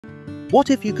What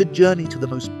if you could journey to the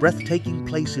most breathtaking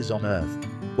places on Earth,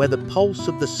 where the pulse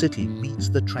of the city meets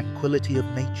the tranquility of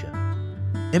nature?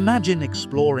 Imagine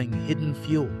exploring hidden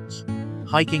fjords,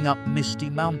 hiking up misty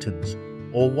mountains,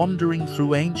 or wandering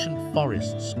through ancient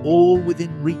forests, all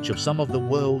within reach of some of the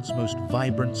world's most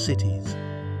vibrant cities.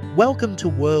 Welcome to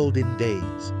World in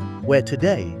Days, where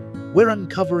today we're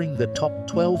uncovering the top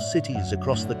 12 cities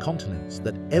across the continents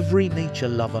that every nature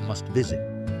lover must visit.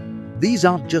 These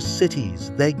aren't just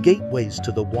cities, they're gateways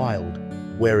to the wild,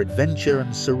 where adventure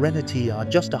and serenity are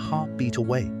just a heartbeat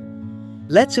away.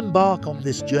 Let's embark on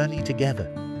this journey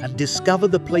together and discover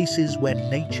the places where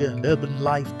nature and urban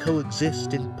life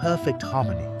coexist in perfect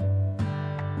harmony.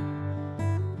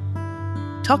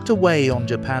 Tucked away on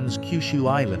Japan's Kyushu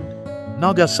Island,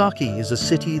 Nagasaki is a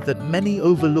city that many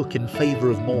overlook in favor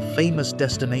of more famous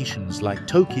destinations like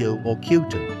Tokyo or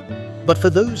Kyoto. But for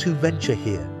those who venture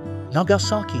here,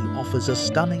 Nagasaki offers a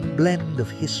stunning blend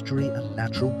of history and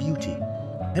natural beauty.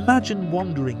 Imagine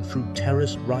wandering through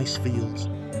terraced rice fields,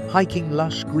 hiking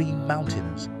lush green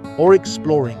mountains, or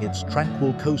exploring its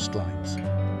tranquil coastlines.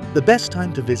 The best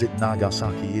time to visit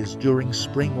Nagasaki is during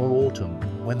spring or autumn,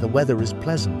 when the weather is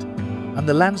pleasant and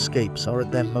the landscapes are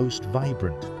at their most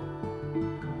vibrant.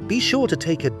 Be sure to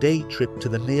take a day trip to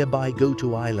the nearby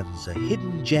Kyoto Islands, a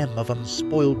hidden gem of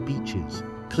unspoiled beaches,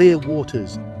 clear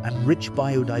waters, and rich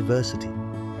biodiversity.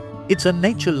 It's a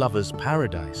nature lover's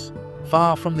paradise,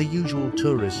 far from the usual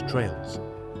tourist trails.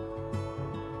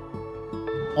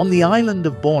 On the island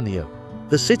of Borneo,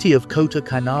 the city of Kota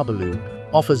Kinabalu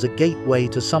offers a gateway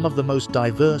to some of the most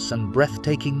diverse and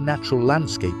breathtaking natural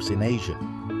landscapes in Asia.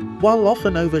 While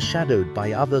often overshadowed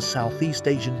by other Southeast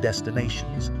Asian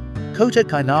destinations, Kota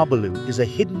Kinabalu is a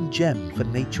hidden gem for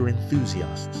nature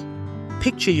enthusiasts.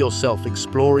 Picture yourself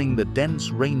exploring the dense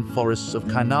rainforests of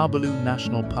Kinabalu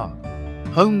National Park,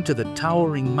 home to the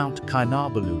towering Mount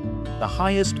Kinabalu, the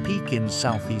highest peak in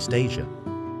Southeast Asia.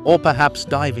 Or perhaps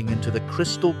diving into the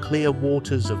crystal-clear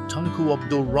waters of Tunku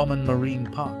Abdul Rahman Marine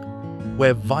Park,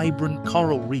 where vibrant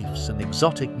coral reefs and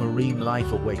exotic marine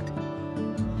life await.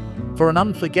 For an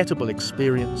unforgettable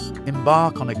experience,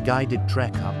 embark on a guided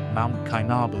trek up Mount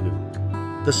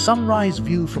Kinabalu. The sunrise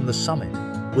view from the summit,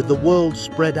 with the world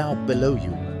spread out below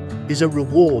you, is a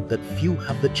reward that few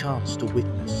have the chance to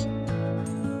witness.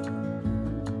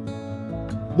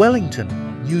 Wellington,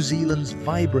 New Zealand's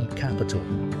vibrant capital,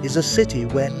 is a city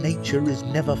where nature is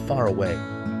never far away.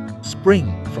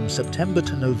 Spring, from September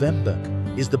to November,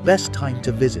 is the best time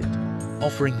to visit,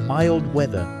 offering mild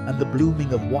weather and the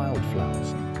blooming of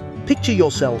wildflowers. Picture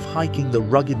yourself hiking the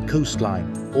rugged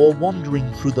coastline or wandering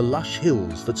through the lush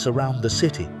hills that surround the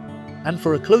city. And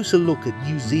for a closer look at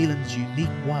New Zealand's unique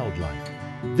wildlife,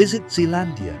 visit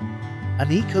Zealandia,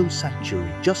 an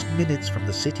eco-sanctuary just minutes from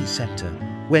the city centre,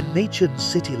 where nature and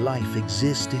city life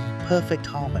exist in perfect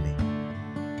harmony.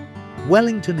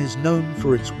 Wellington is known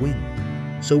for its wind,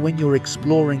 so when you're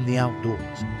exploring the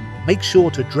outdoors, make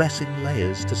sure to dress in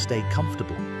layers to stay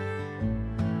comfortable.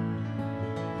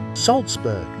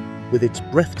 Salzburg, with its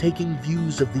breathtaking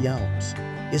views of the Alps,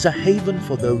 is a haven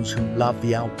for those who love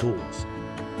the outdoors.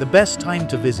 The best time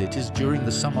to visit is during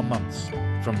the summer months,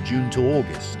 from June to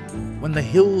August, when the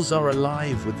hills are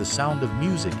alive with the sound of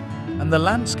music and the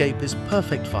landscape is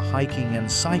perfect for hiking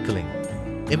and cycling.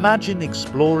 Imagine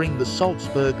exploring the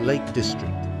Salzburg Lake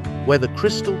District, where the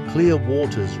crystal-clear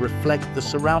waters reflect the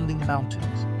surrounding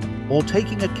mountains, or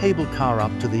taking a cable car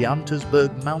up to the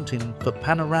Untersberg mountain for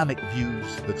panoramic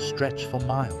views that stretch for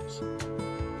miles.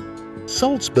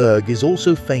 Salzburg is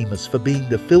also famous for being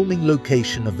the filming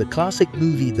location of the classic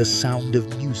movie The Sound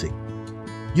of Music.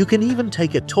 You can even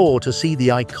take a tour to see the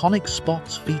iconic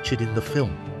spots featured in the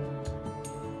film.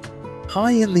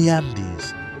 High in the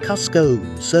Andes, Cusco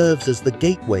serves as the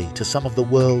gateway to some of the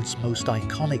world's most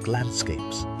iconic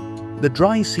landscapes. The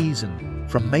dry season,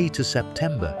 from May to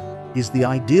September, is the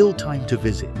ideal time to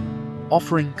visit,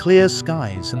 offering clear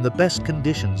skies and the best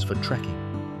conditions for trekking.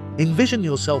 Envision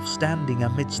yourself standing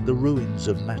amidst the ruins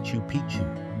of Machu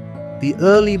Picchu, the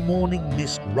early morning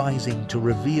mist rising to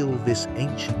reveal this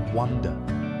ancient wonder.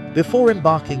 Before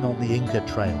embarking on the Inca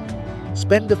Trail,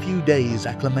 spend a few days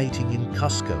acclimating in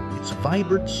Cusco. Its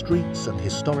vibrant streets and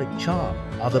historic charm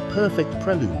are the perfect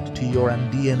prelude to your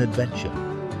Andean adventure.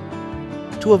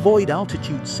 To avoid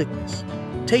altitude sickness,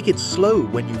 take it slow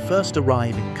when you first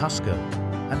arrive in Cusco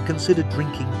and consider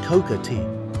drinking coca tea,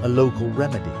 a local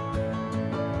remedy.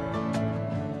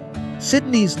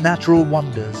 Sydney's natural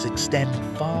wonders extend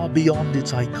far beyond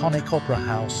its iconic Opera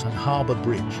House and Harbour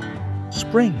Bridge.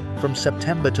 Spring, from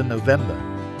September to November,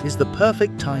 is the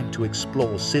perfect time to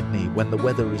explore Sydney when the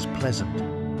weather is pleasant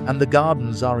and the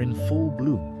gardens are in full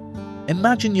bloom.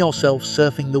 Imagine yourself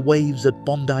surfing the waves at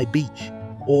Bondi Beach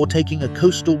or taking a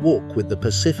coastal walk with the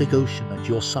Pacific Ocean at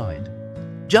your side.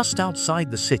 Just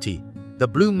outside the city, the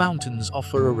Blue Mountains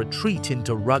offer a retreat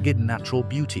into rugged natural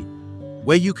beauty,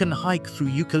 where you can hike through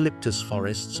eucalyptus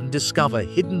forests and discover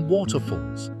hidden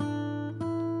waterfalls.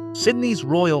 Sydney's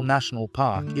Royal National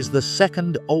Park is the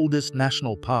second oldest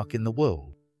national park in the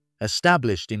world,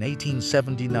 established in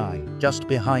 1879 just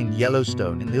behind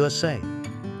Yellowstone in the USA.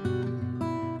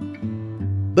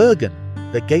 Bergen,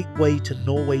 the gateway to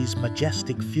Norway's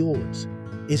majestic fjords,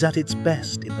 is at its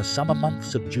best in the summer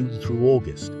months of June through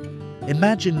August.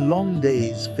 Imagine long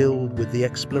days filled with the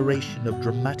exploration of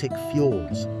dramatic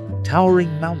fjords,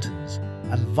 towering mountains,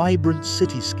 and vibrant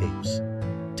cityscapes.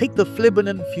 Take the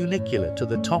Flibbernen funicular to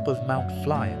the top of Mount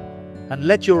Flyer and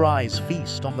let your eyes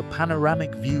feast on the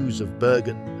panoramic views of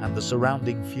Bergen and the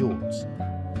surrounding fjords.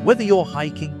 Whether you're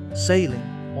hiking, sailing,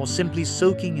 or simply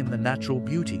soaking in the natural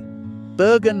beauty,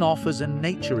 Bergen offers a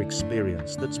nature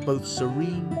experience that's both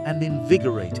serene and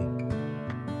invigorating.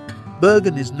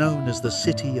 Bergen is known as the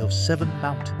City of Seven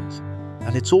Mountains,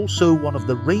 and it's also one of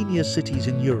the rainier cities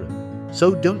in Europe,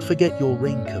 so don't forget your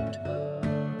raincoat.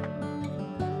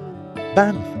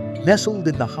 Banff, nestled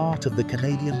in the heart of the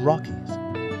Canadian Rockies,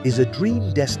 is a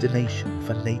dream destination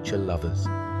for nature lovers.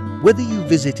 Whether you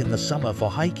visit in the summer for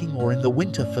hiking or in the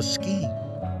winter for skiing,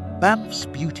 Banff's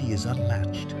beauty is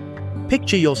unmatched.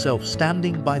 Picture yourself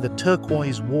standing by the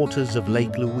turquoise waters of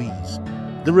Lake Louise,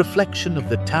 the reflection of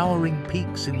the towering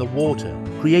peaks in the water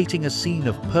creating a scene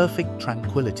of perfect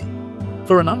tranquility.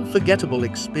 For an unforgettable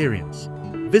experience,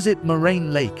 visit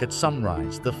Moraine Lake at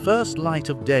sunrise. The first light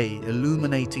of day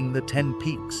illuminating the 10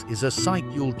 peaks is a sight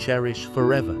you'll cherish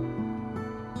forever.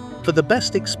 For the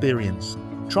best experience,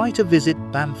 try to visit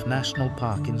Banff National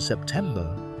Park in September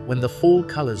when the fall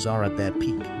colors are at their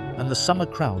peak and the summer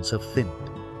crowds have thinned.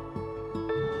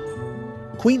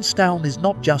 Queenstown is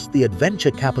not just the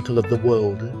adventure capital of the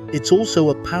world, it's also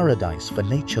a paradise for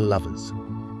nature lovers.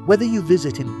 Whether you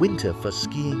visit in winter for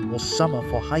skiing or summer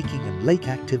for hiking and lake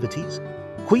activities,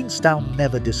 Queenstown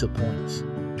never disappoints.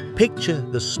 Picture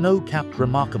the snow-capped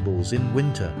Remarkables in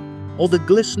winter, or the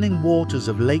glistening waters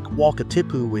of Lake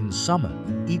Wakatipu in summer.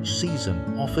 Each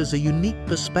season offers a unique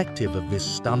perspective of this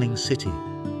stunning city.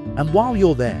 And while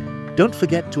you're there, don't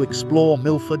forget to explore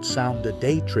Milford Sound, a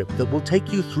day trip that will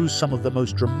take you through some of the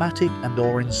most dramatic and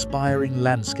awe-inspiring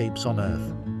landscapes on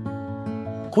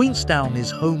Earth. Queenstown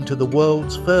is home to the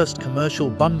world's first commercial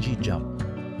bungee jump,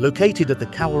 located at the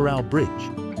Kawarau Bridge,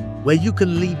 where you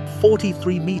can leap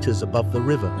 43 meters above the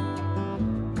river.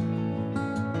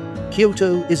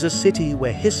 Kyoto is a city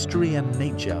where history and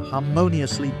nature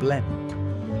harmoniously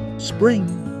blend.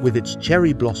 Spring, with its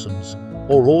cherry blossoms,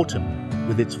 or autumn,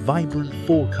 with its vibrant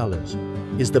fall colors,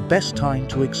 is the best time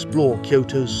to explore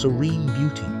Kyoto's serene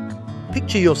beauty.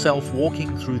 Picture yourself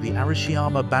walking through the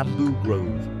Arashiyama bamboo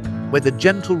grove, where the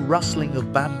gentle rustling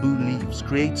of bamboo leaves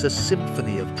creates a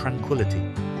symphony of tranquility.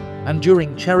 And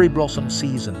during cherry blossom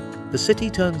season, the city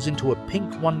turns into a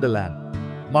pink wonderland.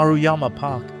 Maruyama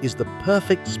Park is the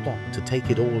perfect spot to take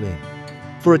it all in.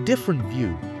 For a different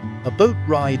view, a boat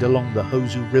ride along the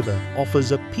Hozu River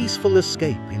offers a peaceful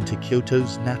escape into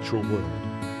Kyoto's natural world.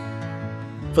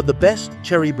 For the best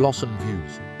cherry blossom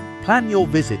views, plan your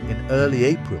visit in early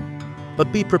April,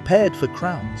 but be prepared for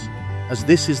crowds, as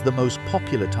this is the most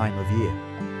popular time of year.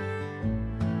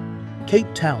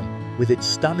 Cape Town, with its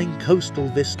stunning coastal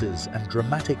vistas and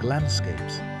dramatic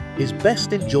landscapes, is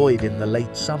best enjoyed in the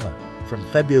late summer, from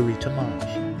February to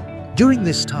March. During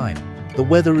this time, the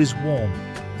weather is warm,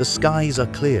 the skies are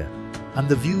clear, and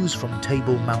the views from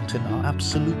Table Mountain are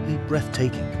absolutely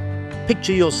breathtaking.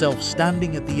 Picture yourself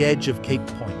standing at the edge of Cape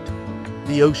Point,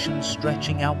 the ocean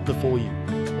stretching out before you,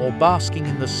 or basking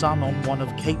in the sun on one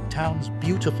of Cape Town's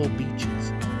beautiful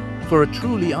beaches. For a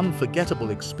truly unforgettable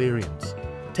experience,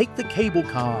 take the cable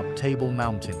car up Table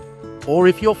Mountain, or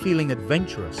if you're feeling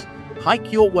adventurous,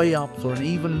 hike your way up for an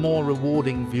even more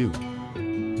rewarding view.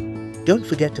 Don't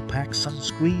forget to pack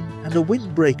sunscreen and a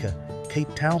windbreaker.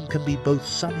 Cape Town can be both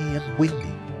sunny and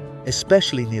windy,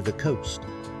 especially near the coast.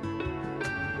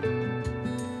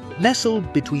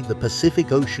 Nestled between the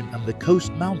Pacific Ocean and the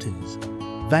coast mountains,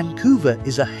 Vancouver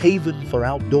is a haven for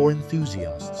outdoor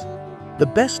enthusiasts. The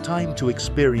best time to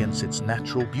experience its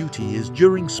natural beauty is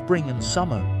during spring and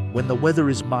summer, when the weather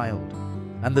is mild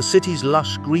and the city's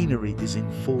lush greenery is in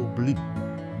full bloom.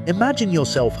 Imagine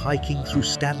yourself hiking through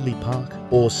Stanley Park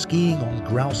or skiing on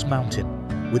Grouse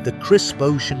Mountain, with the crisp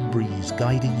ocean breeze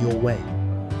guiding your way.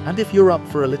 And if you're up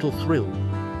for a little thrill,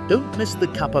 don't miss the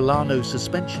Capilano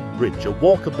Suspension Bridge, a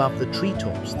walk above the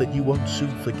treetops that you won't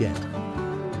soon forget.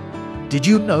 Did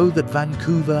you know that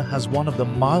Vancouver has one of the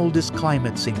mildest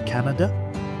climates in Canada?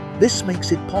 This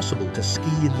makes it possible to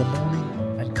ski in the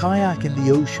morning and kayak in the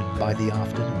ocean by the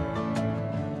afternoon.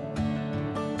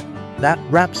 That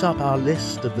wraps up our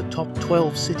list of the top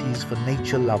 12 cities for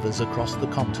nature lovers across the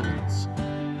continents.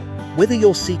 Whether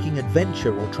you're seeking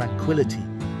adventure or tranquility,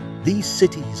 these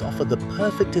cities offer the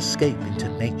perfect escape into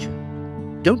nature.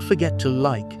 Don't forget to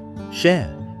like,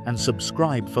 share, and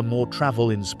subscribe for more travel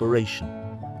inspiration.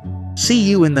 See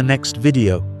you in the next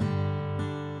video.